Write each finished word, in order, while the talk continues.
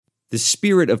The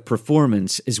spirit of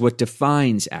performance is what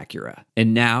defines Acura,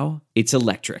 and now it's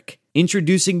electric.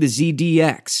 Introducing the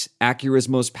ZDX, Acura's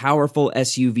most powerful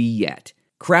SUV yet.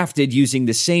 Crafted using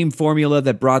the same formula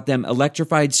that brought them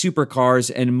electrified supercars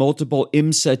and multiple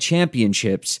IMSA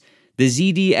championships, the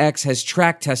ZDX has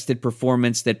track-tested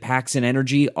performance that packs an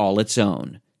energy all its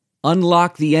own.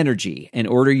 Unlock the energy and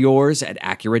order yours at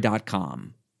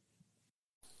Acura.com.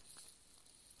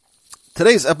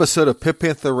 Today's episode of Pitt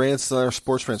Panther Rants and our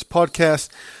Sports Rants podcast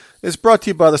is brought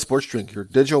to you by the Sports Drink, your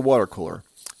digital water cooler.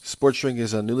 Sports Drink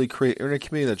is a newly created internet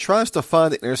community that tries to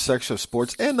find the intersection of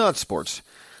sports and not sports.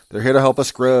 They're here to help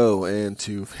us grow and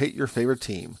to hate your favorite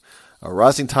team. A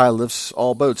rising tide lifts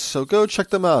all boats, so go check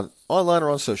them out online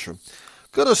or on social.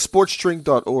 Go to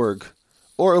sportsdrink.org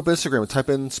or open Instagram and type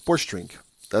in Sports Drink.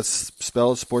 That's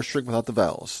spelled Sports Drink without the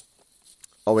vowels.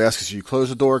 All we ask is you close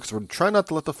the door because we're trying not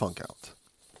to let the funk out.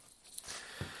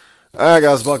 Alright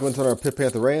guys, welcome to our Pitt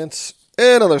Panther Rants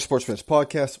and other Sports Fans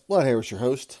podcast. Vlad Harris, your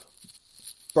host.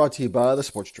 Brought to you by the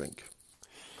Sports Drink.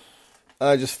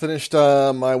 I just finished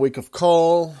my week of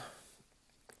call.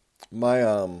 It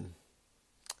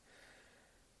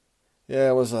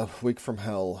was a week from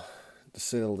hell, to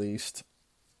say the least.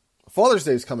 Father's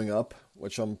Day is coming up,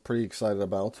 which I'm pretty excited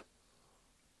about.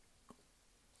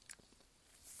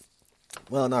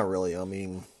 Well, not really. I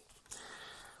mean,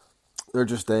 they're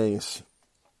just days.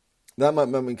 That might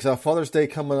mean because I have Father's Day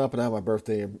coming up, and I have my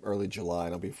birthday in early July,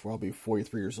 and I'll be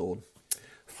 43 years old.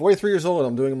 43 years old,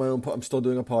 and I'm still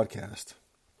doing a podcast.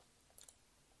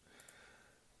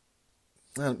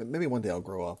 Maybe one day I'll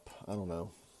grow up. I don't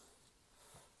know.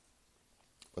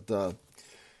 But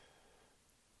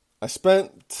I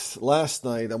spent last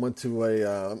night. I went to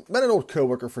met an old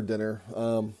coworker for dinner.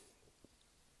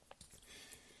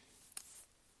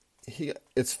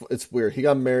 It's weird. He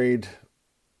got married,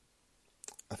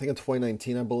 I think in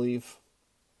 2019, I believe.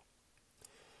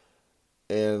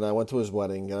 And I went to his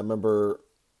wedding, and I remember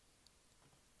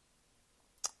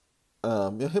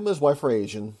him and his wife are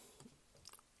Asian.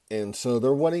 And so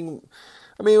their wedding,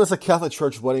 I mean, it was a Catholic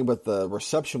church wedding, but the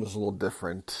reception was a little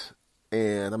different.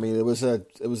 And I mean, it was at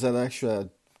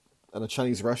a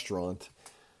Chinese restaurant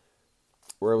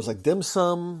where it was like dim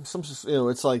sum,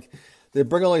 it's like they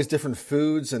bring all these different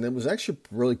foods, and it was actually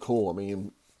really cool. I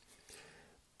mean,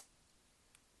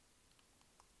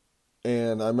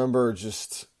 and I remember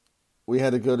we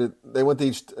had to go to, they went to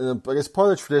each, I guess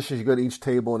part of the tradition is you go to each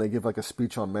table and they give like a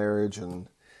speech on marriage. And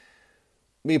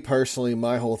me personally,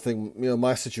 my whole thing,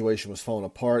 my situation was falling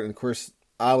apart. And of course,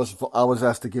 I was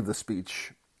asked to give the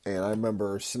speech. And I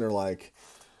remember sitting there like,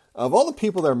 of all the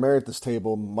people that are married at this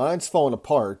table, mine's falling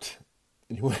apart.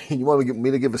 And you want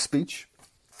me to give a speech?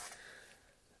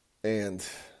 And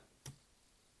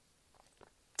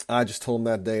I just told him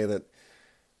that day that,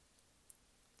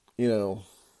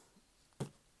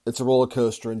 it's a roller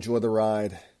coaster. Enjoy the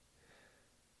ride.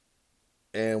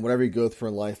 And whatever you go through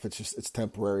in life, it's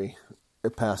temporary.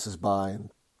 It passes by,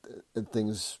 and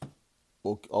things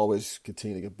will always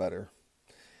continue to get better.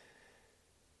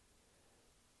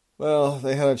 Well,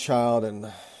 they had a child,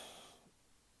 and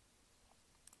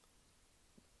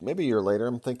maybe a year later,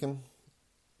 I'm thinking.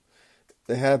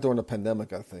 They had it during the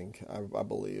pandemic, I think. I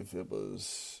believe it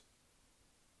was.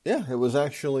 Yeah, it was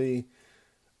actually,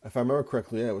 if I remember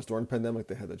correctly, it was during the pandemic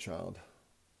they had the child.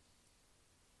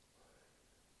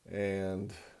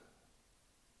 And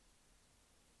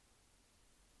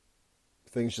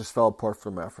things just fell apart for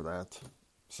him after that.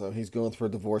 So he's going through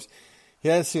a divorce. He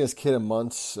hadn't seen his kid in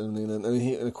months, and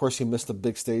of course he missed the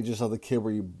big stages of the kid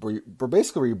where you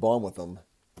bond with them.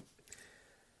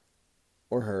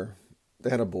 Or her.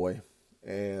 They had a boy.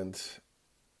 And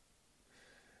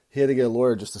he had to get a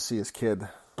lawyer just to see his kid.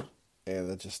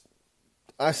 And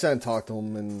I sat and talked to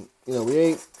him, and, we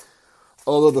ate.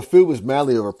 Although the food was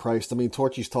madly overpriced. I mean,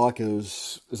 Torchy's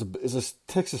Tacos is a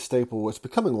Texas staple. It's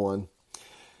becoming one.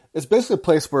 It's basically a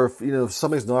place where, if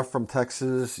somebody's not from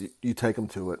Texas, you take them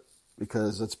to it.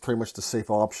 Because it's pretty much the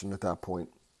safe option at that point.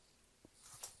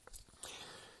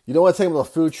 You don't want to take them to a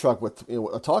food truck with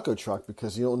a taco truck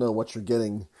because you don't know what you're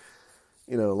getting.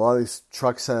 A lot of these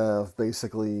trucks have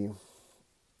basically,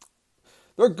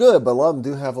 they're good, but a lot of them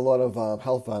do have a lot of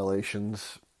health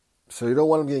violations. So you don't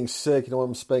want them getting sick. You don't want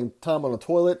them spending time on the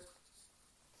toilet.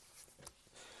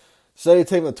 So you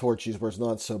take them to Torchy's where it's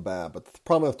not so bad. But the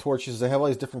problem with Torchy's is they have all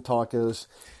these different tacos.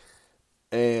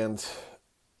 And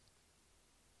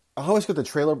I always get the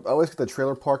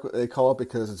trailer park, what they call it,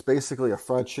 because it's basically a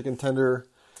fried chicken tender,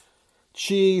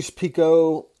 cheese,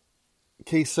 pico,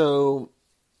 queso,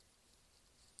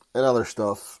 and other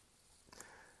stuff.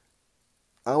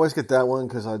 I always get that one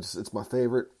because it's my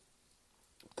favorite.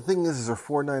 The thing is they're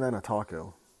 $4.99 a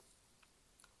taco.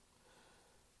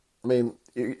 I mean,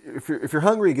 if you're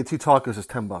hungry, you get 2 tacos, it's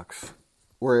 $10.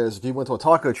 Whereas if you went to a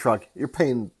taco truck, you're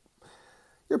paying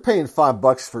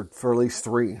 $5 for at least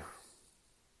 3.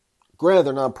 Granted,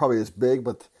 they're not probably as big,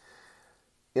 but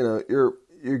you're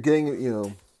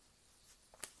getting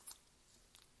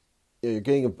you're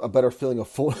getting a better feeling of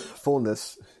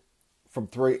fullness from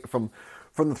the 3 for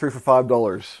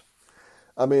 $5.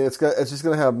 I mean, it's just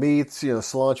gonna have meats,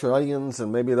 cilantro, onions,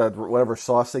 and maybe that whatever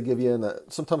sauce they give you. And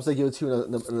sometimes they give it to you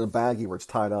in a baggie where it's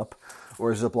tied up,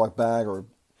 or a Ziploc bag, or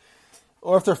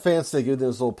if they're fancy, they give you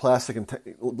those little plastic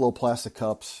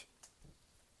cups.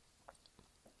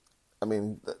 I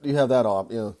mean, you have that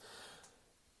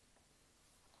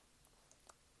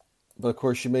But of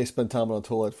course, you may spend time on the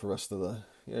toilet for the rest of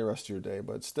your day.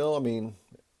 But still, I mean,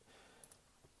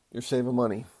 you're saving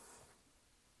money.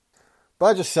 But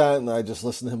I just sat and I just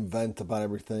listened to him vent about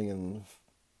everything and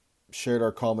shared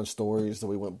our common stories that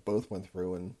we both went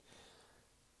through. And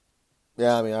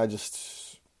yeah, I mean, at the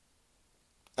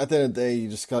end of the day, you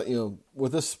just got,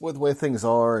 with the way things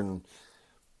are, and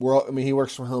he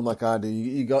works from home like I do.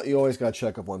 You always got to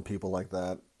check up on people like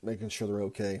that, making sure they're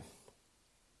okay,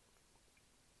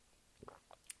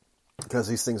 because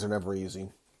these things are never easy.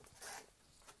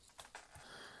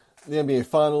 The NBA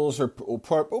Finals will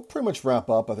pretty much wrap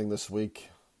up, I think, this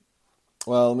week.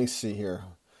 Well, let me see here.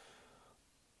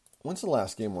 When's the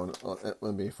last game on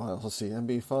NBA Finals? Let's see,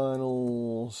 NBA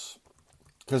Finals,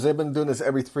 because they've been doing this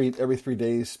every three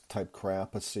days type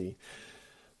crap. Let's see.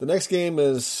 The next game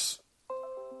is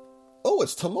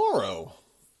it's tomorrow.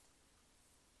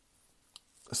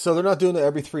 So they're not doing the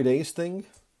every 3 days thing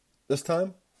this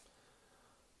time.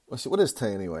 Let's see, what is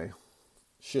today anyway?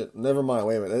 Shit, never mind.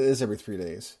 Wait a minute, it is every 3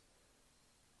 days.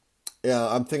 Yeah,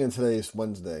 I'm thinking today is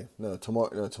Wednesday. No,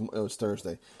 tomorrow. No, it was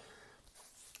Thursday.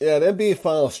 Yeah, the NBA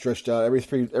Finals stretched out every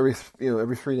 3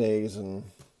 days, and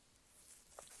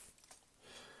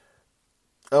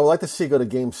I would like to see it go to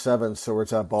Game 7, so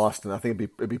it's at Boston. I think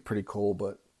it'd be pretty cool.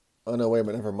 But no, wait a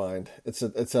minute, never mind. It's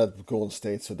at Golden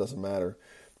State, so it doesn't matter.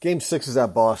 Game 6 is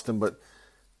at Boston, but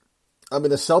I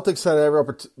mean the Celtics had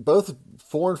both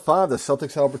 4 and 5. The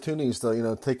Celtics had opportunities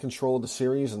to take control of the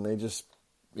series, and they just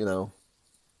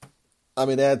I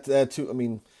mean, they had two. I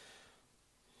mean,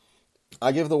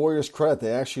 I give the Warriors credit;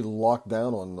 they actually locked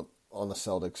down on the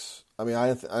Celtics. I mean,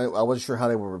 I wasn't sure how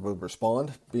they would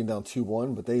respond, being down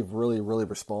 2-1, but they've really, really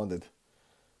responded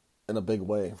in a big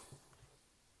way.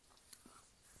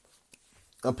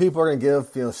 And people are going to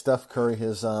give Steph Curry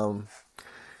his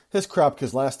crap,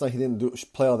 because last night he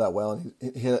didn't play all that well, and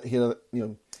he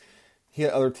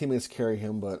had other teammates carry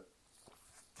him, but.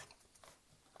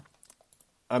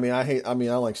 I mean, I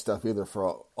don't like Steph either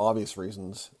for obvious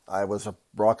reasons. I was a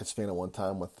Rockets fan at one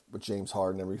time with James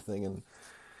Harden and everything, and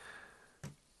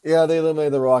yeah, they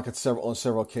eliminated the Rockets on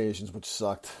several occasions, which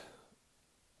sucked.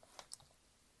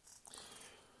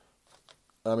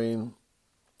 I mean,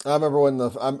 I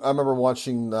remember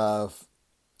watching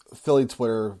Philly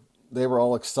Twitter. They were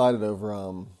all excited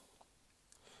over.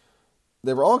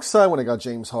 They were all excited when they got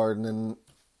James Harden, and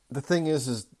the thing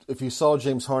is if you saw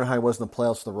James Harden how he was in the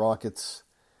playoffs with the Rockets.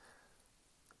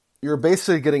 You're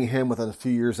basically getting him with a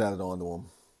few years added onto him,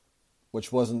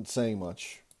 which wasn't saying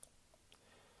much.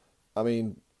 I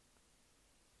mean,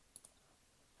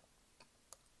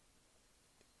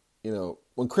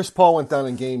 when Chris Paul went down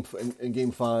in Game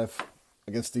 5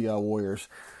 against the Warriors,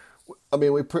 I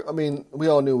mean, we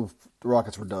all knew the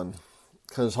Rockets were done,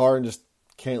 because Harden just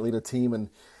can't lead a team. And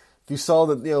if you saw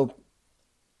that,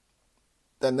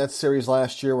 that Nets series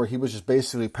last year where he was just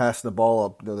basically passing the ball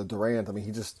up to Durant, I mean,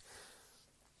 he just.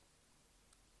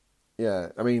 Yeah,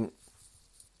 I mean,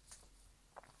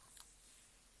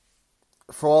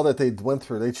 for all that they went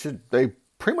through, they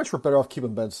pretty much were better off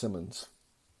keeping Ben Simmons.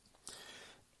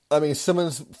 I mean,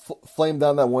 Simmons flamed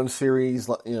down that one series.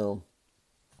 The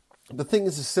thing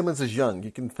is Simmons is young.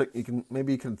 You can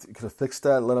maybe you could have fixed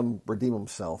that, let him redeem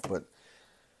himself. But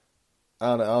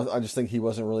I don't know. I just think he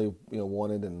wasn't really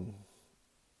wanted, and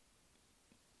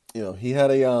he had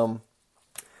a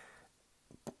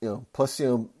plus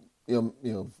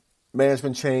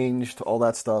management changed, all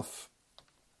that stuff.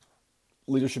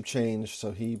 Leadership changed,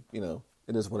 so he,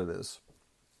 it is what it is.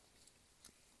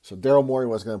 So Daryl Morey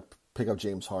was going to pick up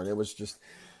James Harden. It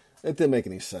didn't make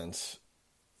any sense.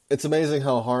 It's amazing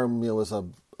how Harden, was a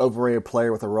overrated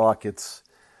player with the Rockets.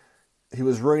 He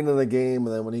was ruining the game,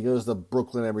 and then when he goes to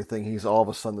Brooklyn and everything, he's all of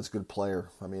a sudden this good player.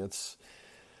 I mean,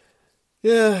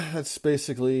 that's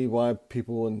basically why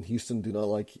people in Houston do not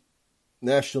like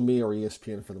national media or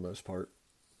ESPN for the most part.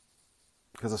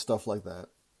 Because of stuff like that.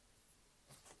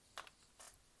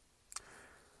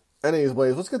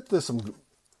 Anyways, let's get to some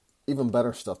even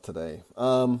better stuff today.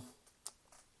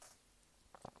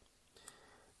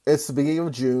 It's the beginning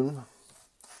of June.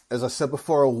 As I said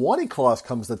before, a Wally Claus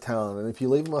comes to town, and if you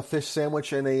leave him a fish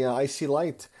sandwich and a icy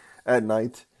light at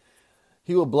night,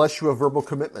 he will bless you with verbal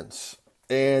commitments.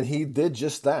 And he did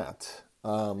just that.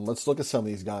 Let's look at some of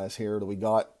these guys here that we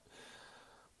got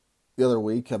the other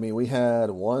week. I mean, we had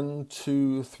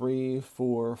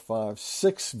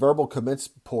 6 verbal commits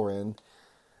pour in.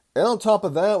 And on top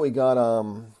of that, we got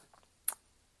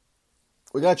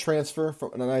a transfer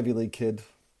from an Ivy League kid.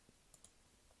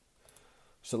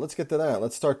 So let's get to that.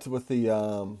 Let's start with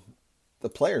the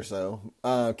players,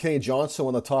 though. Kenny Johnson,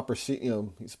 one of the top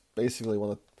he's basically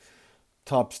one of the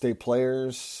top state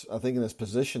players. I think in his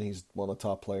position, he's one of the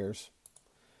top players.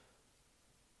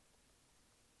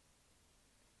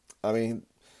 I mean,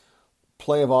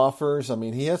 play of offers. I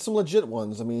mean, he had some legit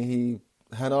ones. I mean, he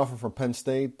had an offer from Penn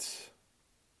State.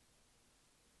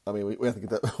 I mean, we had to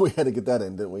get that. We had to get that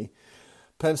in, didn't we?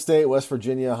 Penn State, West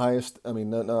Virginia,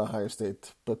 not Ohio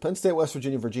State, but Penn State, West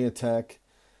Virginia, Virginia Tech.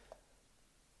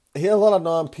 He had a lot of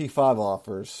non-P5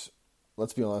 offers.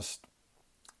 Let's be honest.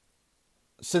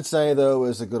 Cincinnati, though,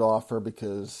 is a good offer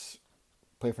because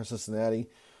play for Cincinnati.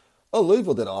 Oh,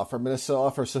 Louisville did offer. Minnesota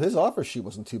offer. So his offer sheet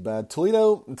wasn't too bad.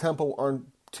 Toledo and Temple aren't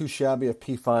too shabby of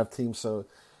P5 teams. So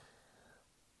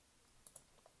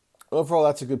overall,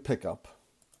 that's a good pickup.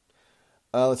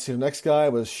 Let's see. The next guy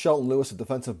was Shelton Lewis, a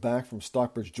defensive back from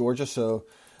Stockbridge, Georgia. So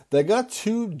they got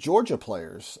 2 Georgia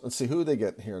players. Let's see who they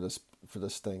get here for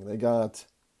this thing. They got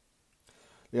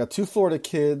 2 Florida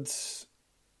kids,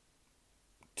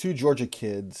 2 Georgia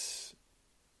kids,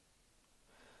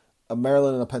 a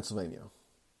Maryland and a Pennsylvania.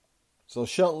 So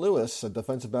Shelton Lewis, a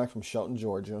defensive back from Shelton,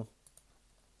 Georgia.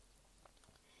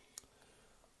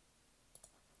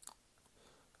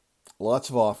 Lots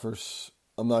of offers.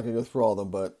 I'm not going to go through all of them,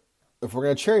 but if we're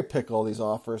going to cherry pick all these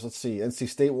offers, let's see. NC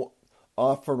State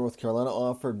offered, North Carolina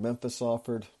offered, Memphis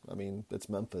offered. I mean, it's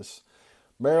Memphis.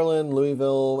 Maryland,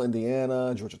 Louisville,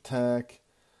 Indiana, Georgia Tech,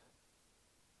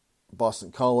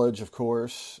 Boston College, of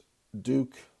course,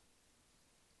 Duke,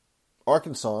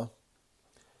 Arkansas.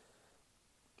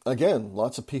 Again,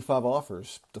 lots of P5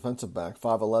 offers. Defensive back,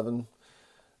 5'11".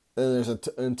 Then there's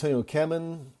Antonio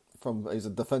Kamen, he's a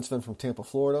defensive end from Tampa,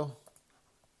 Florida.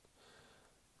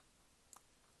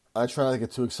 I try not to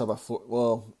get too excited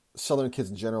about Southern kids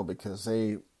in general because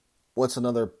what's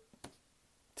another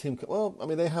team? Well, I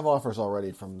mean, they have offers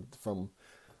already from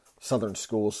Southern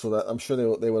schools, so that I'm sure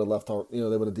they would have left, they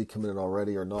would have decommitted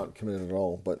already or not committed at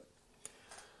all. But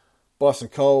Boston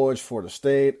College, Florida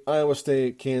State, Iowa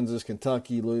State, Kansas,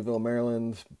 Kentucky, Louisville,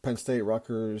 Maryland, Penn State,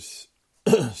 Rutgers,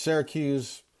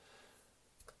 Syracuse,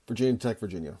 Virginia Tech,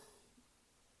 Virginia.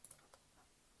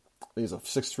 He's a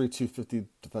 6'3", 250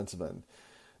 defensive end.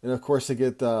 And, of course, they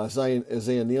get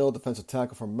Isaiah Neal, defensive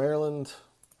tackle from Maryland.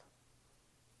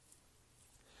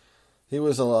 He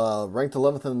was ranked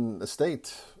 11th in the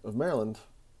state of Maryland.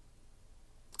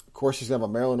 Of course, he's going to have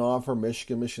a Maryland offer,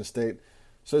 Michigan State.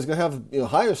 So he's going to have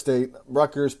Ohio State,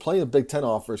 Rutgers, plenty of Big Ten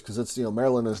offers because it's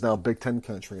Maryland is now Big Ten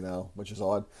country now, which is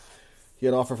odd. He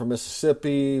had an offer from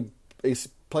Mississippi,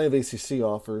 plenty of ACC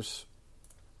offers.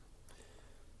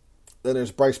 Then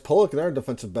there's Bryce Pollock, another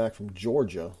defensive back from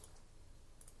Georgia.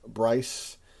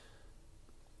 Bryce,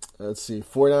 let's see,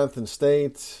 49th in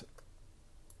state.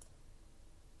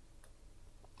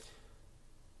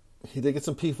 He did get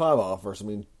some P5 offers. I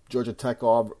mean, Georgia Tech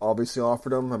obviously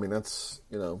offered him. I mean, that's,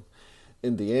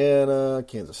 Indiana,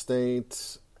 Kansas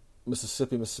State,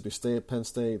 Mississippi State, Penn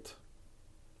State,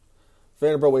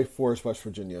 Vanderbilt, Wake Forest, West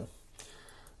Virginia.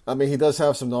 I mean, he does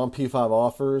have some non-P5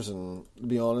 offers, and to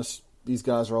be honest, these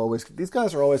guys are always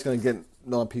going to get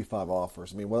non-P5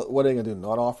 offers. I mean, what are they going to do?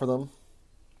 Not offer them?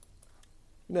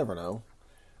 You never know.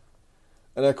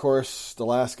 And of course, the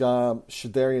last guy,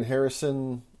 Shadarian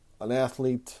Harrison, an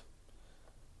athlete.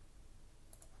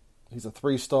 He's a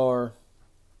 3-star.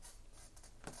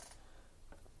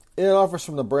 And offers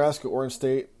from Nebraska, Oregon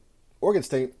State,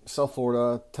 South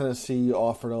Florida, Tennessee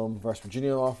offered him, West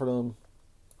Virginia offered him.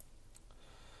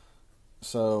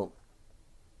 So,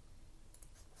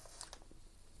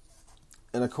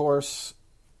 and of course,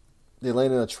 they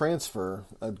landed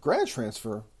a grad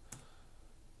transfer.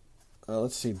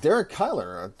 Let's see, Derek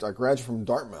Kyler, a graduate from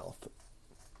Dartmouth.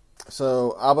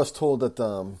 So I was told that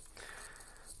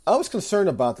I was concerned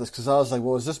about this because I was like,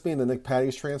 well, is this mean that Nick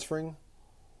Patty's transferring?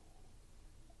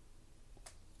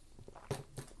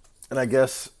 And I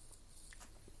guess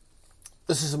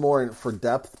this is more for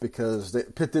depth because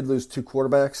Pitt did lose 2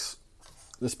 quarterbacks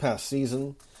this past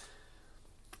season.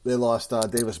 They lost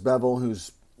Davis Bevel,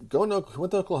 who's went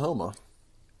to Oklahoma. I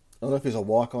don't know if he's a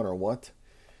walk-on or what.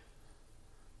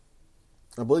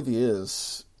 I believe he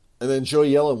is. And then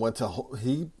Joey Yellen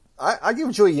I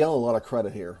give Joey Yellen a lot of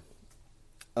credit here.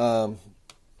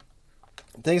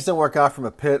 Things didn't work out from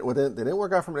a Pitt. They didn't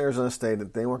work out from Arizona State. They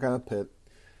didn't work out at Pitt.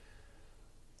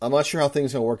 I'm not sure how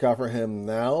things are going to work out for him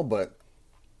now, but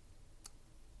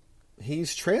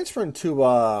he's transferring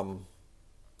to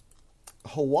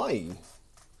Hawaii.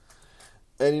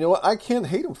 And you know what? I can't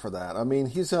hate him for that. I mean,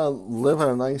 he's going to live in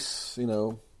a nice, if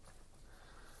you're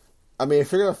going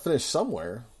to finish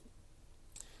somewhere,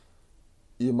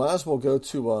 you might as well go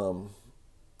to,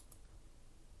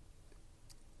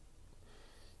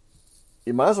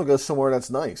 somewhere that's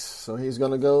nice. So he's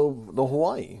going to go to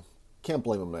Hawaii. Can't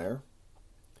blame him there.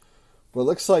 But it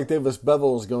looks like Davis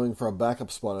Bevel is going for a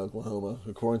backup spot in Oklahoma,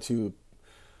 according to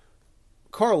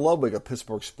Carl Ludwig of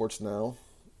Pittsburgh Sports Now.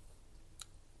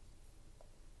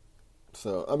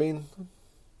 So, I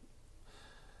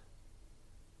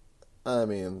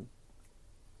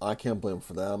can't blame him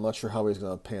for that. I'm not sure how he's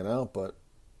going to pan out, but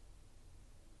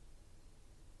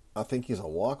I think he's a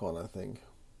walk-on, I think.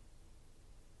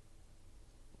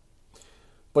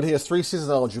 But he has 3 seasons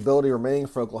eligibility remaining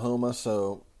for Oklahoma,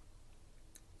 so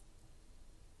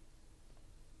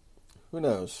who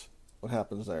knows what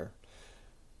happens there.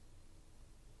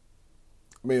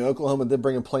 Oklahoma did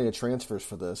bring in plenty of transfers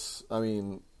for this.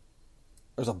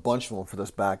 There's a bunch of them for this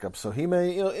backup, so he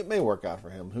may, it may work out for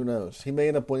him. Who knows? He may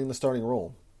end up winning the starting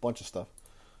role. Bunch of stuff.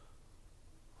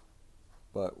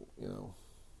 But,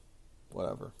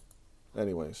 whatever.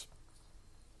 Anyways.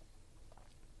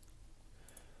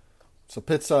 So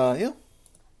Pitt's, 'tis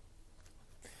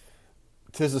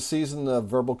the season of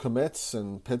verbal commits,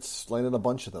 and Pitt's landed a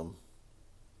bunch of them.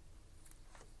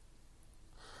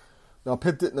 Now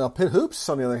Pitt Hoops,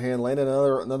 on the other hand, landed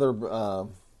another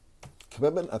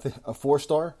commitment. I think a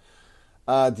 4-star.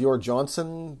 Dior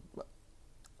Johnson,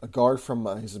 a guard from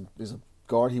he's a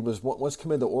guard. He was once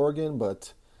committed to Oregon,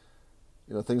 but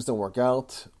things didn't work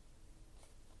out.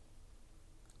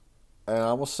 And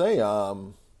I will say,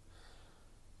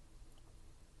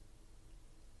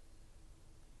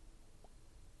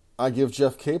 I give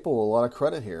Jeff Capel a lot of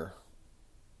credit here.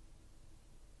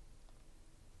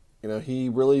 He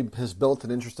really has built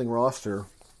an interesting roster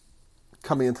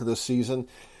coming into this season.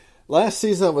 Last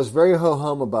season, I was very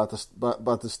ho-hum about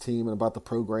this team and about the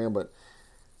program, but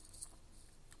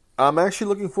I'm actually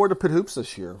looking forward to Pitt Hoops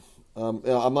this year.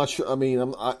 I'm not sure.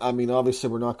 Obviously,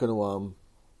 we're not going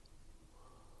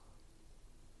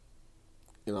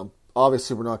to,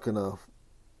 obviously, we're not going to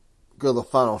go to the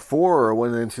Final Four or go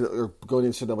into the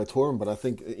NCAA tournament, but I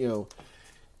think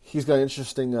he's got an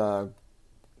interesting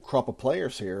crop of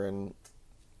players here, and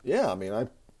yeah,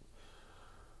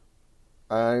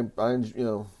 I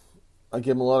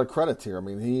give him a lot of credit here.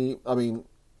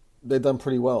 They've done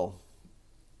pretty well.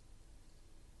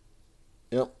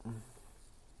 Yep.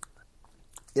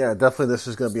 Yeah, definitely this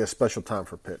is going to be a special time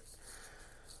for Pitt.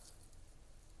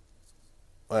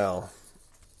 Well,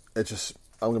 I'm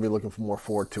going to be looking more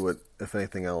forward to it, if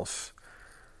anything else.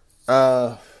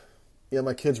 My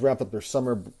kids wrap up their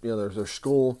summer, their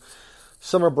school.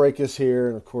 Summer break is here,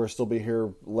 and of course they'll be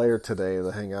here later today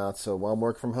to hang out. So while I'm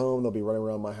working from home, they'll be running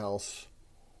around my house.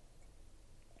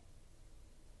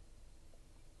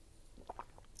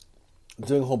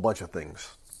 Doing a whole bunch of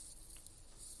things.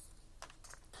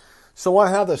 So while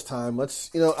I have this time, I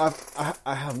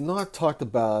have not talked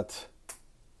about.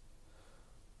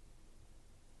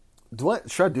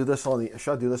 Should I do this on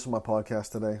my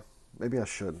podcast today? Maybe I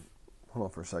should. Hold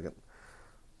on for a second.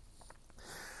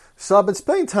 So I've been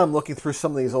spending time looking through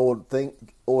some of these old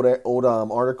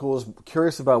articles,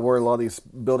 curious about where a lot of these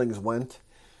buildings went.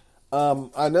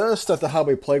 I noticed that the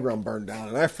Highway Playground burned down,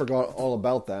 and I forgot all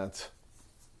about that.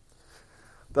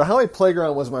 The Highway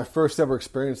Playground was my first ever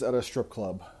experience at a strip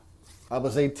club. I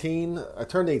was 18. I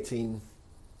turned 18.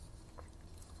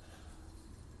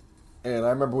 And I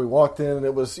remember we walked in, and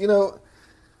it was,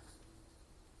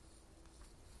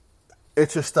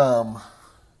 it's just,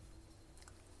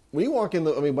 when you walk in,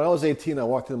 when I was 18, I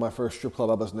walked into my first strip club.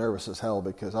 I was nervous as hell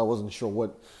because I wasn't sure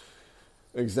what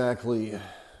exactly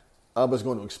I was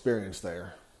going to experience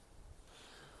there.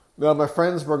 Now, my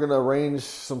friends were going to arrange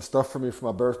some stuff for me for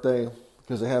my birthday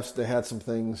because they had some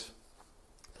things.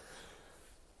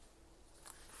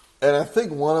 And I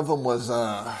think one of them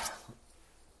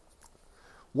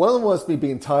was me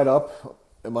being tied up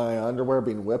in my underwear,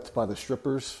 being whipped by the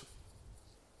strippers.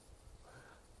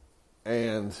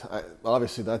 And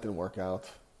obviously that didn't work out.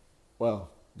 Well,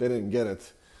 they didn't get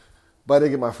it. But I did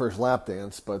get my first lap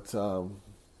dance. But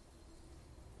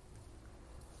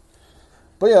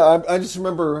yeah, I just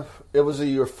remember it was a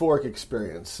euphoric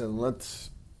experience. And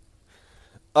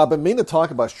I've been meaning to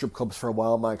talk about strip clubs for a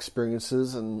while, my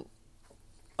experiences. And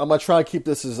I'm gonna try to keep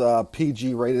this as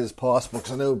PG rated as possible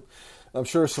because I'm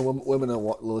sure some women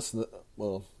will listen.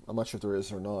 Well, I'm not sure if there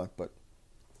is or not, but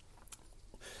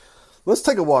let's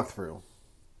take a walk through.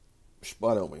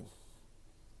 Why don't we?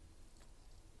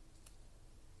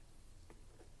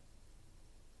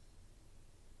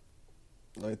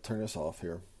 Let me turn this off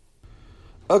here.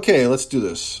 Okay, let's do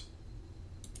this.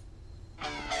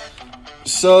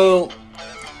 So,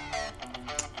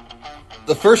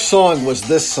 the first song was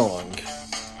this song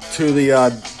to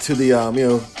the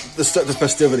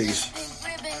festivities.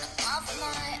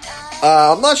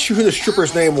 I'm not sure who the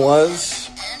stripper's name was.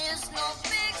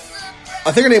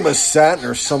 I think her name was Satin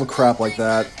or some crap like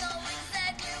that.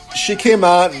 She came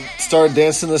out and started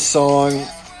dancing this song.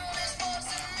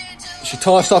 She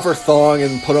tossed off her thong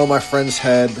and put it on my friend's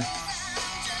head.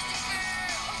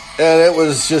 And it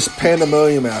was just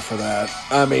pandemonium after that.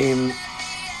 I mean,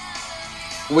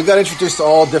 we got introduced to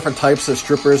all different types of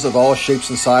strippers of all shapes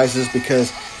and sizes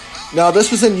because now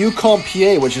this was in Yukon,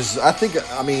 PA, which is, I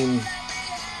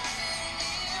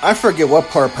forget what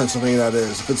part of Pennsylvania that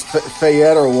is. If it's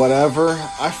Fayette or whatever,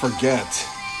 I forget.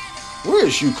 Where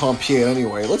is Yukon, PA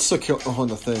anyway? Let's look on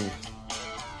the thing.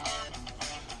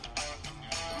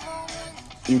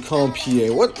 Yukon,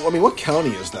 PA. What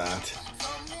county is that?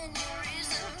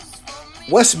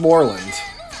 Westmoreland.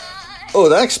 Oh,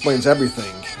 that explains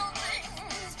everything.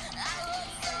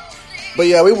 But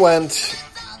yeah, we went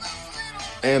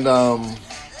and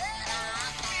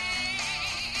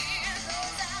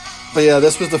but yeah,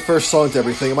 this was the first song to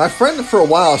everything. My friend for a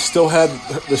while still had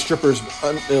the strippers'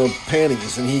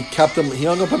 panties, and he kept them. He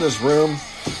hung up in his room.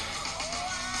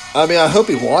 I mean, I hope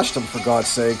he washed them, for God's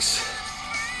sakes.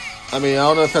 I mean, I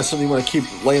don't know if that's something you want to keep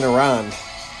laying around,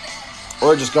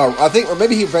 or or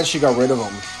maybe he eventually got rid of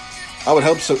them. I would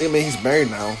hope so. I mean, he's married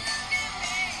now,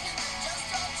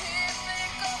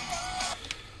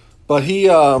 but he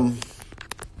let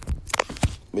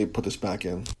me put this back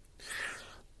in.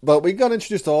 But we got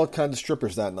introduced to all kinds of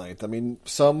strippers that night. I mean,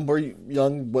 some were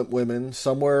young women,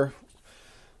 some were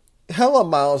hella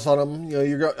miles on them.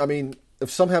 You know,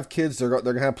 if some have kids, they're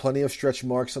gonna have plenty of stretch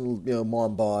marks and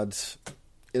mom bods.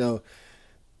 You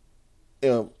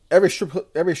know, every strip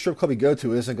club you go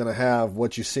to isn't gonna have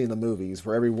what you see in the movies,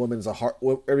 where every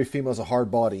female's a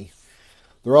hard body.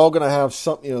 They're all gonna have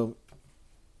something.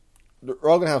 They're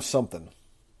all gonna have something.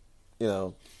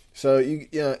 So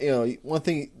one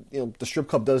thing the strip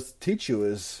club does teach you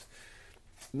is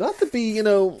not to be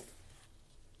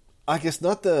I guess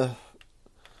not to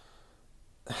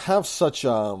have such I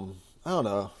don't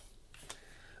know.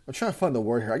 I'm trying to find the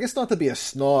word here. I guess not to be a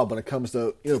snob when it comes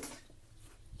to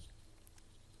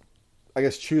I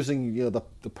guess choosing the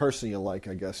person you like,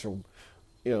 I guess, or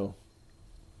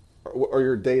or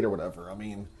your date or whatever. I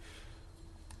mean,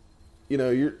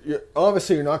 you're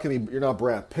obviously you're not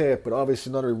Brad Pitt, but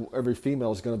obviously not every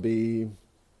female is going to be.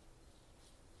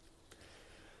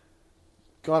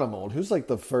 God, I'm old. Who's like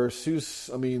the first?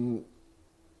 Ariana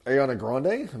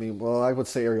Grande? I mean, well, I would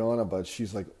say Ariana, but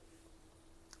she's like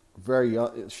very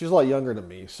young. She's a lot younger than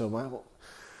me. So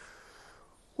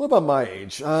what about my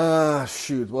age?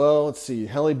 Shoot. Well, let's see.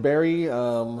 Halle Berry.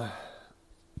 There's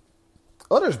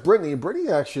Britney. Britney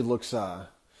actually looks.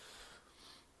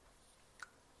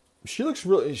 She looks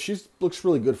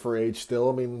really good for her age still.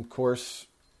 I mean, of course,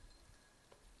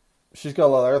 she's got a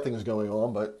lot of other things going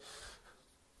on, but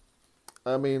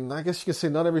I mean, I guess you can say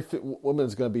not every woman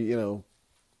is going to be, they're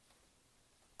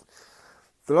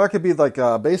not going to be like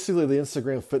basically the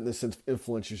Instagram fitness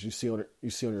influencers you see on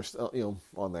your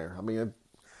on there. I mean,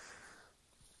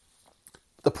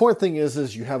 the important thing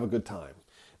is you have a good time,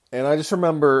 and I just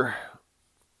remember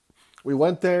we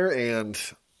went there and.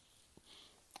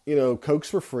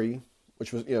 Cokes were free,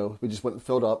 which was, we just went and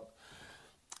filled up.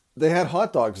 They had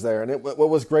hot dogs there, and what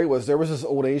was great was there was this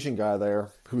old Asian guy there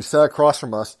who sat across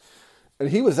from us, and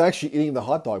he was actually eating the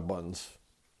hot dog buns.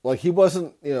 Like, he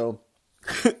wasn't, he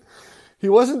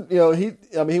wasn't,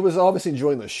 he was obviously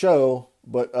enjoying the show,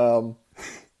 but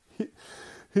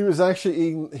he was actually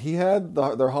eating, he had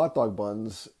their hot dog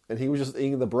buns, and he was just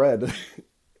eating the bread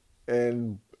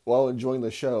and while enjoying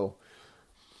the show.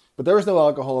 But there was no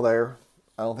alcohol there.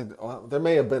 I don't think there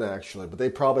may have been actually, but they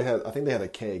probably had. I think they had a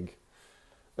keg,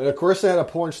 and of course they had a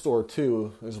porn store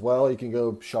too as well. You can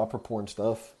go shop for porn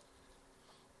stuff.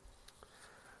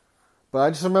 But I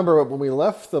just remember when we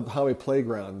left the Highway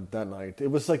Playground that night,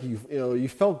 it was like you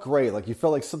felt great, like you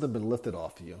felt like something had been lifted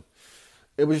off of you.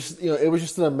 It was just, it was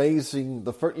just an amazing.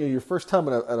 Your first time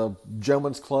at a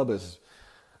gentleman's club is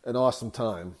an awesome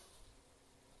time.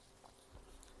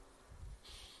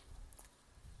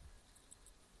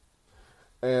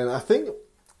 And I think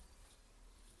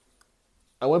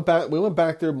I went back. We went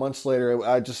back there months later.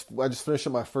 I just finished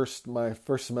up my first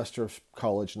semester of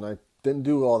college, and I didn't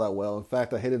do all that well. In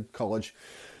fact, I hated college.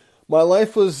 My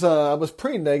life was I was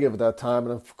pretty negative at that time,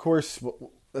 and of course,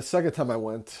 the second time I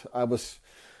went, I was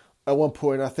at one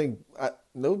point. I think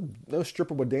no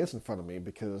stripper would dance in front of me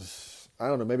because I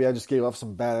don't know. Maybe I just gave off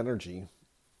some bad energy,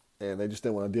 and they just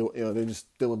didn't want to deal. They just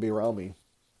didn't want to be around me.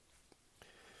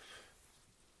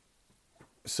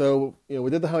 So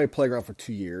we did the Highway Playground for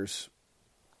 2 years.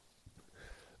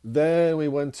 Then we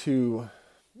went to,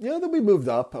 then we moved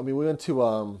up. I mean, we went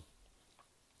to,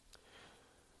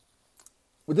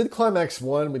 we did Climax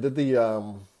 1. We did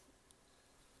the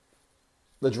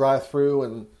drive-through,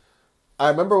 and I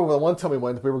remember the one time we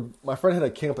went, my friend had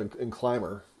a camp in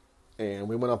Clymer, and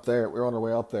we went up there. We were on our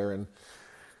way up there, and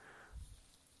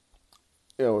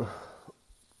we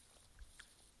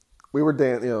were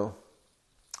dancing.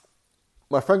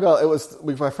 My friend got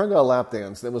a lap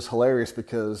dance, and it was hilarious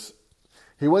because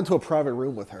he went to a private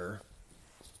room with her,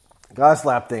 got his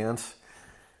lap dance,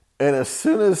 and as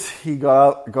soon as he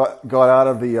got out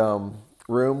of the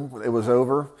room, it was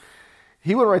over,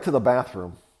 he went right to the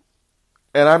bathroom.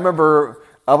 And I remember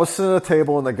I was sitting at a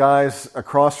table, and the guys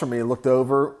across from me looked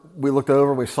over. We looked over,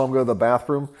 and we saw him go to the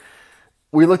bathroom.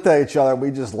 We looked at each other, and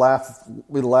we just laughed.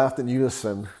 We laughed in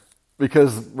unison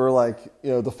because we're like,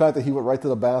 the fact that he went right to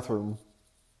the bathroom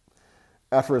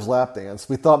after his lap dance.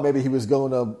 We thought maybe he was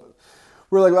going to.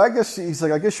 We're like, well, he's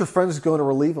like, I guess your friend's going to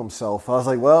relieve himself. I was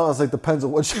like, depends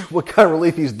on what kind of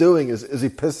relief he's doing. Is he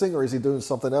pissing or is he doing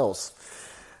something else?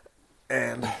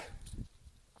 But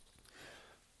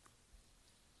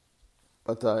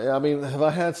I mean, have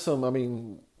I had some? I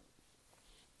mean,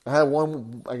 I had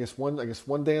one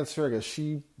dancer. I guess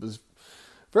she was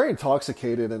very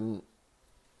intoxicated, and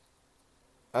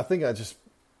I think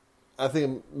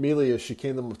immediately as she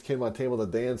came to my table to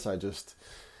dance, I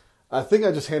think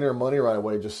I just handed her money right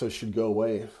away just so she'd go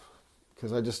away.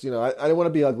 Because I just, I didn't want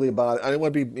to be ugly about it. I didn't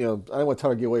want to be, I didn't want to tell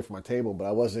her to get away from my table, but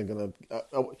I wasn't going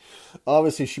to,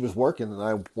 obviously she was working and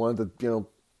I wanted to,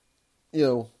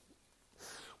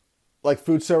 like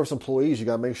food service employees, you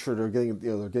got to make sure they're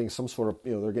getting some sort of,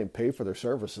 they're getting paid for their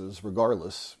services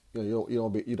regardless. You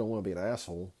don't want to be an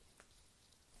asshole.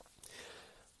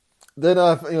 Then,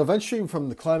 eventually from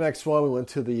the Climax 1, we went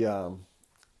to the,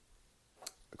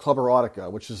 Club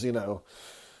Erotica, which is, I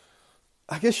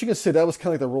guess you can say that was kind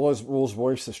of like the Rolls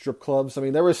Royce of strip clubs. I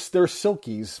mean, there's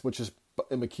Silky's, which is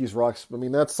in McKees Rocks. I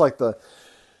mean, that's like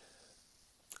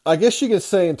I guess you could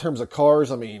say in terms of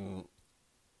cars, I mean,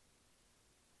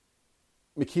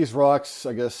 McKees Rocks,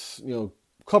 I guess,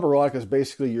 Club Erotica is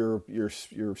basically your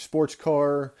sports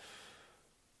car,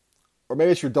 or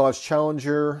maybe it's your Dodge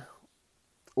Challenger,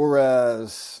 or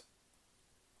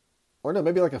no,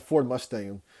 maybe like a Ford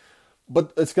Mustang.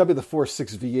 But it's got to be the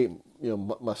 4.6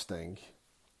 V8, Mustang.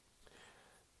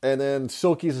 And then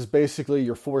Silky's is basically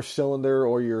your 4-cylinder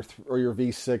or your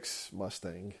V6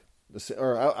 Mustang.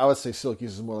 Or I would say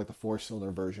Silky's is more like the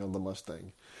 4-cylinder version of the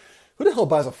Mustang. Who the hell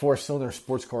buys a 4-cylinder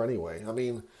sports car anyway? I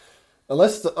mean,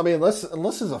 unless it's a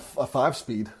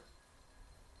 5-speed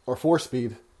or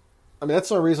 4-speed. I mean, that's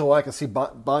the only reason why I can see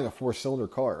buying a 4-cylinder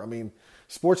car. I mean,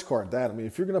 sports car at that. I mean,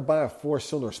 if you're going to buy a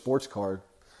 4-cylinder sports car,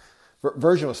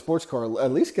 version of a sports car,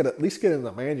 at least get in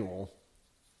the manual.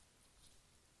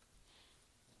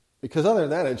 Because other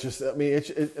than that, it's just, I mean,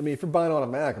 if you're buying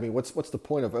automatic, I mean, what's the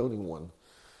point of owning one?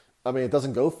 I mean, it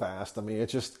doesn't go fast. I mean,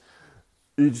 it's just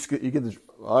you get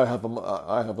I have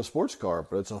a sports car,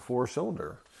 but it's a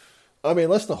 4-cylinder. I mean,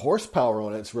 unless the horsepower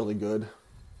on it's really good,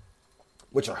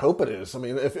 which I hope it is. I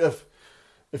mean, if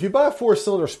you buy a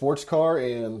 4-cylinder sports car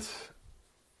if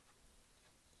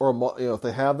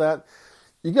they have that.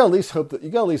 You got to at least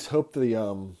hope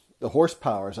the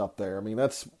horsepower is up there. I mean,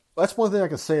 that's one thing I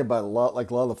can say about a lot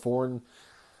of the foreign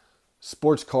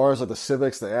sports cars, like the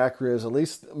Civics, the Acuras. At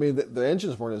least, I mean, the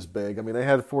engines weren't as big. I mean, they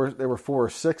were 4 or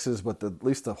 6s, but at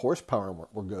least the horsepower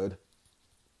were good.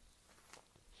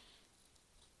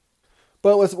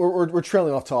 But we're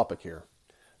trailing off topic here.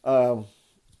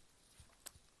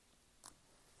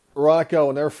 Rocco,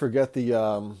 I'll never forget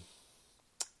the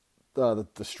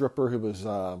stripper who was.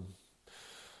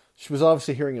 She was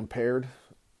obviously hearing impaired,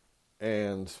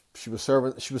 and she was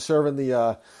serving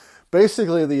the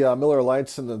basically the Miller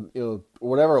Lights and the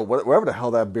whatever the hell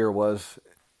that beer was,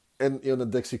 and the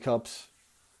Dixie cups,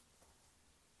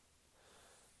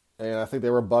 and I think they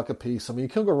were $1 a piece. I mean, you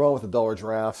couldn't go wrong with the dollar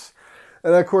drafts.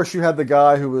 And then, of course, you had the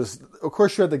guy who was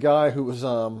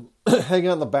hanging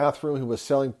out in the bathroom, who was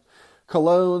selling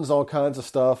colognes, all kinds of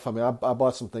stuff. I mean, I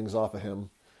bought some things off of him.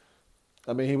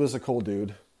 I mean, he was a cool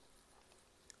dude.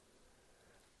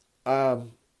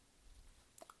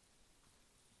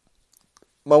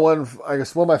 I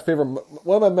guess one of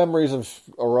my memories of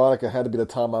erotica had to be the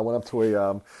time I went up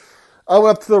to I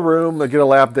went up to the room to get a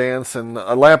lap dance, and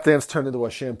a lap dance turned into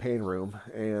a champagne room,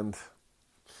 and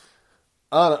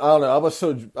I don't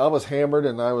know. I was hammered,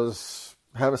 and I was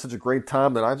having such a great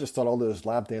time that I just thought all those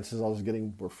lap dances I was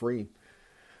getting were free.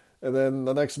 And then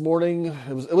the next morning,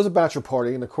 it was a bachelor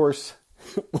party, and of course,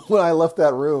 when I left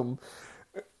that room,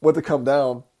 went to come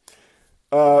down,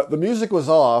 the music was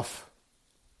off.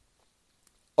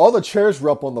 All the chairs were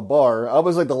up on the bar. I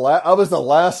was the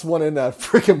last one in that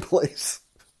freaking place.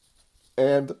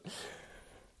 And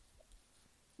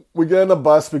we get on the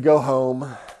bus, we go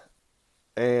home,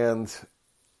 and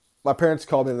my parents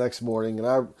called me the next morning,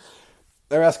 and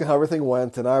they're asking how everything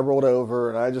went, and I rolled over,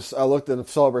 and I looked and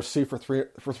saw a receipt for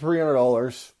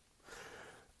 $300.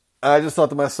 I just thought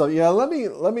to myself, yeah, let me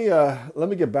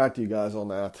get back to you guys on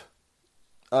that.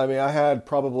 I mean, I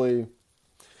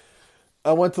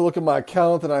went to look at my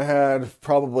account, and I had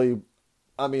probably,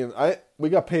 we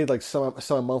got paid like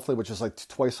semi-monthly, which is like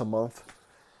twice a month.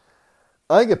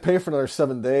 I didn't get paid for another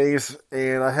 7 days,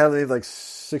 and I had like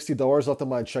 $60 left on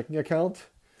my checking account.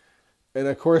 And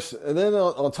of course, and then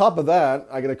on top of that,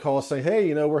 I get a call saying,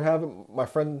 "Hey, we're having my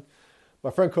friend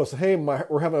calls saying, hey,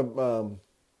 we're having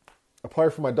a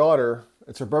party for my daughter.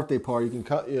 It's her birthday party. You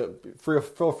can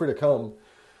feel free to come."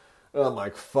 And I'm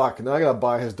like, "Fuck!" Now I gotta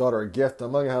buy his daughter a gift.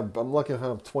 I'm lucky to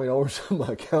have $20 on my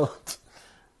account.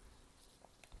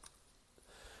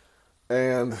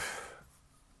 And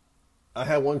I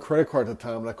had one credit card at the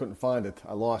time, and I couldn't find it.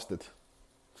 I lost it.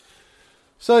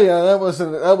 So yeah, that was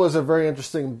a very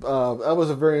interesting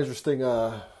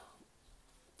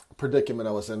predicament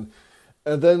I was in.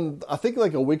 And then I think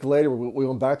like a week later we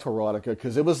went back to erotica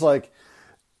because it was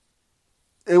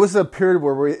a period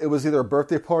where it was either a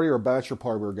birthday party or a bachelor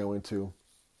party we were going to.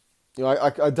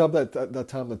 I dubbed that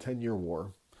time the 10-year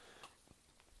war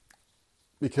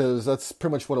because that's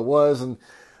pretty much what it was. And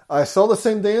I saw the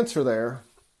same dancer there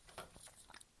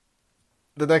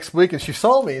the next week, and she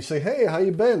saw me and she's like, "Hey, how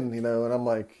you been?" And I'm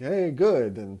like, "Hey,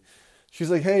 good." And she's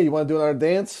like, "Hey, you want to do another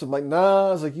dance?" I'm like, "Nah."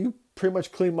 I was like, "You pretty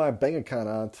much cleaned my bank account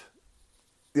out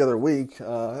the other week.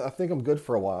 I think I'm good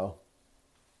for a while."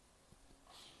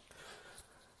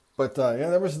 But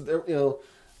yeah, what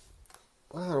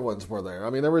other ones were there? I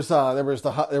mean, there was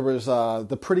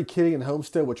the Pretty Kitty in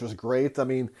Homestead, which was great. I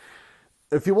mean,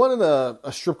 if you wanted a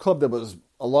strip club that was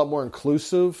a lot more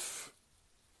inclusive,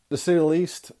 to say the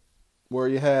least, where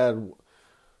you had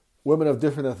women of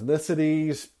different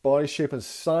ethnicities, body shape and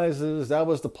sizes, that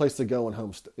was the place to go in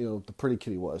Homestead. The Pretty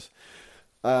Kitty was.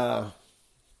 I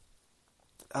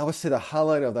would say the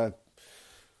highlight of that.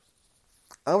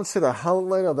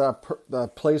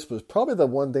 That place was probably the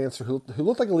one dancer who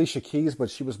looked like Alicia Keys, but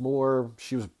she was a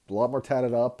lot more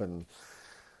tatted up, and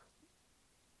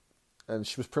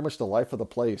she was pretty much the life of the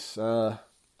place. But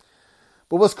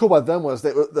what's cool about them was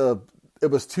it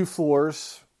was 2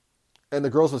 floors. And the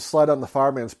girls would slide down this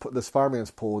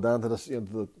fireman's pool down to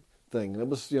the thing. And it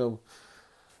was, I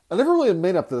never really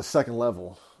made up to the second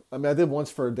level. I mean, I did once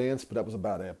for a dance, but that was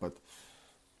about it. But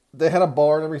they had a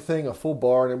bar and everything, a full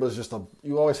bar, and it was just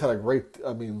you always had a great,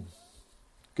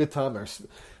 good time there.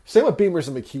 Same with Beamer's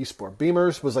and McKeesport.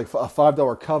 Beamer's was like a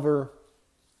 $5 cover.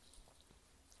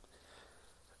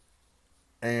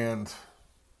 And,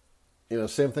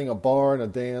 same thing, a bar and a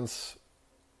dance.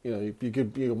 You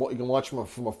can watch them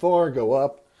from afar, go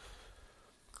up.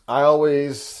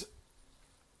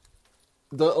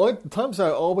 The times I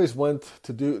always went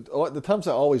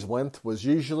was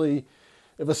usually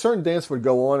if a certain dance would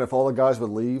go on, if all the guys would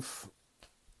leave,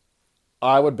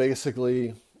 I would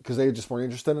basically, because they just weren't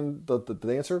interested in the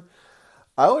dancer,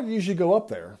 I would usually go up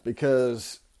there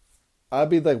because I'd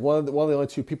be like one of the only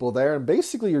 2 people there, and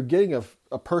basically you're getting a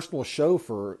personal show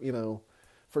for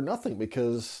nothing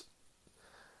because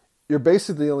you're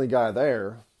basically the only guy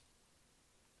there,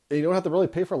 and you don't have to really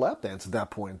pay for a lap dance at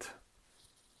that point.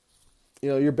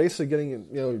 You're basically getting,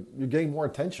 you're getting more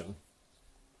attention.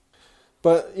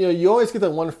 But, you always get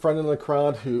that one friend in your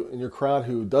crowd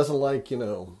who doesn't like,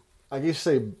 I guess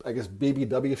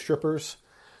BBW strippers.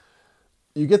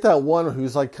 You get that one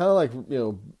who's like, kind of like,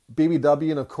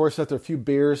 BBW, and of course after a few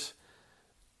beers,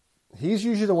 he's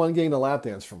usually the one getting the lap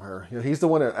dance from her. He's the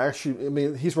one that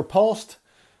actually, he's repulsed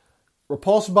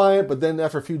by it, but then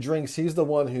after a few drinks, he's the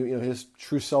one who, his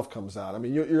true self comes out. I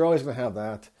mean, you're always going to have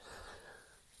that.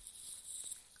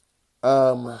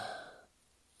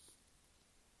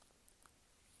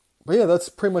 But yeah, that's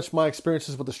pretty much my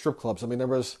experiences with the strip clubs. I mean, I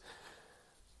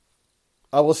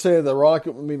will say the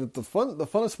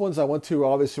funnest ones I went to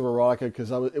obviously were erotica because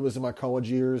it was in my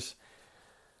college years.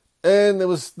 And there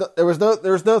was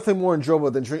nothing more enjoyable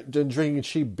than drinking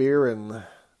cheap beer and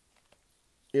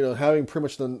having pretty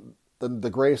much the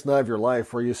greatest night of your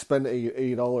life, where you spend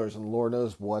 $80 and Lord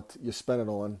knows what you spend it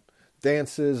on,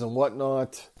 dances and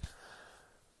whatnot.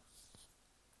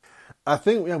 I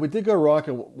think we did go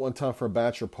rocking one time for a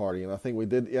bachelor party, and I think we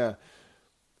did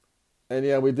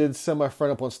and we did send my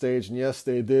friend up on stage, and yes,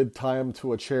 they did tie him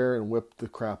to a chair and whip the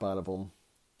crap out of him,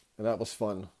 and that was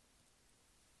fun.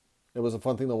 It was a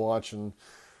fun thing to watch, and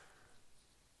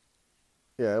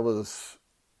yeah, it was.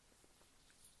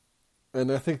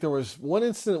 And I think there was one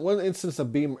instance of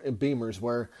Beamers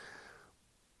where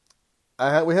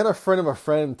we had a friend of a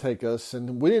friend take us,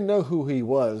 and we didn't know who he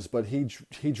was, but he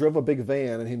drove a big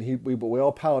van, and we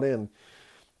all piled in.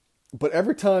 But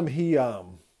every time he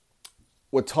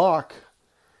would talk,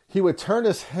 he would turn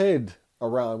his head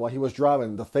around while he was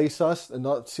driving to face us and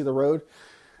not see the road,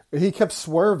 and he kept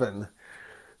swerving.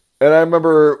 And I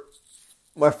remember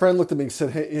my friend looked at me and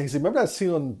said, "Hey," he said, "Remember that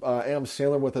scene on Adam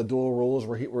Sandler with the dual rules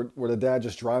where the dad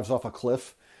just drives off a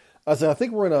cliff?" I said, "I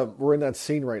think we're in that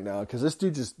scene right now, because this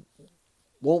dude just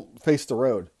won't face the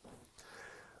road."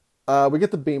 We get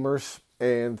the Beamers,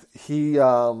 and he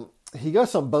got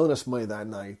some bonus money that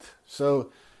night.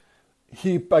 So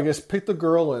he, I guess, picked a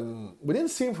girl, and we didn't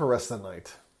see him for the rest of the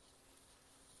night.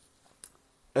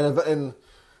 And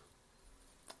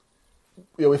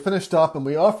we finished up, and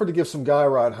we offered to give some guy a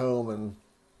ride home, and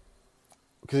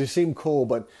because he seemed cool,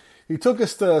 but he took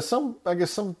us to some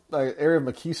area of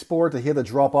McKeesport that he had to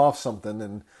drop off something,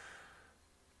 and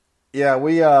yeah,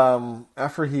 we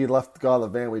after he left, got out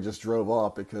of the van, we just drove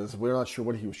off because we're not sure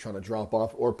what he was trying to drop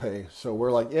off or pay. So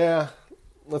we're like, yeah,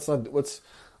 let's not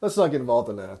get involved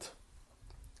in that.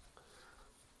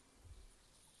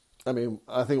 I mean,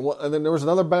 I think, and then there was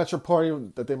another bachelor party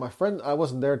that my friend, I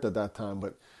wasn't there at that time,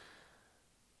 but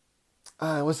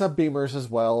it was at Beamer's as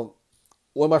well.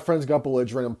 One of my friends got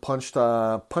belligerent and punched.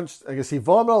 I guess he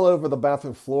vomited all over the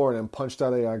bathroom floor and then punched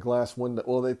out a glass window.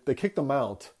 Well, they kicked him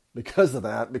out because of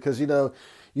that. Because you don't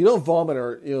vomit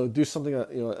or do something.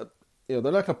 They're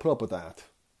not going to put up with that.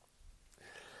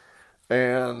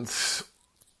 And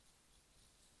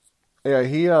yeah,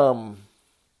 he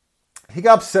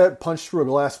got upset, punched through a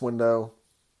glass window,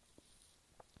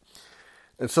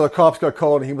 and so the cops got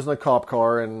called. And he was in a cop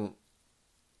car, and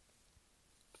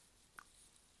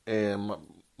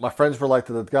my friends were like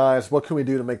to the guys, "What can we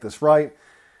do to make this right?"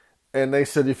 And they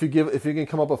said, if you can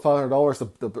come up with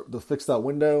 $500 to fix that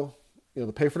window,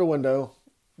 to pay for the window,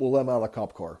 we'll let him out of the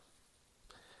cop car.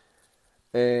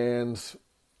 And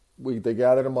they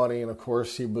gathered the money, and of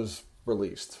course he was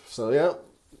released. So yeah,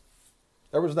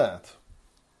 there was that.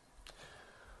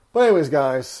 But anyways,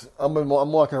 guys, I'm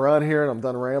walking around here and I'm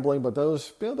done rambling. But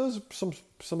those are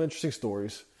some interesting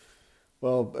stories.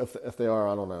 Well, if they are,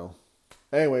 I don't know.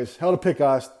 Anyways, how to pick,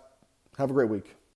 guys. Have a great week.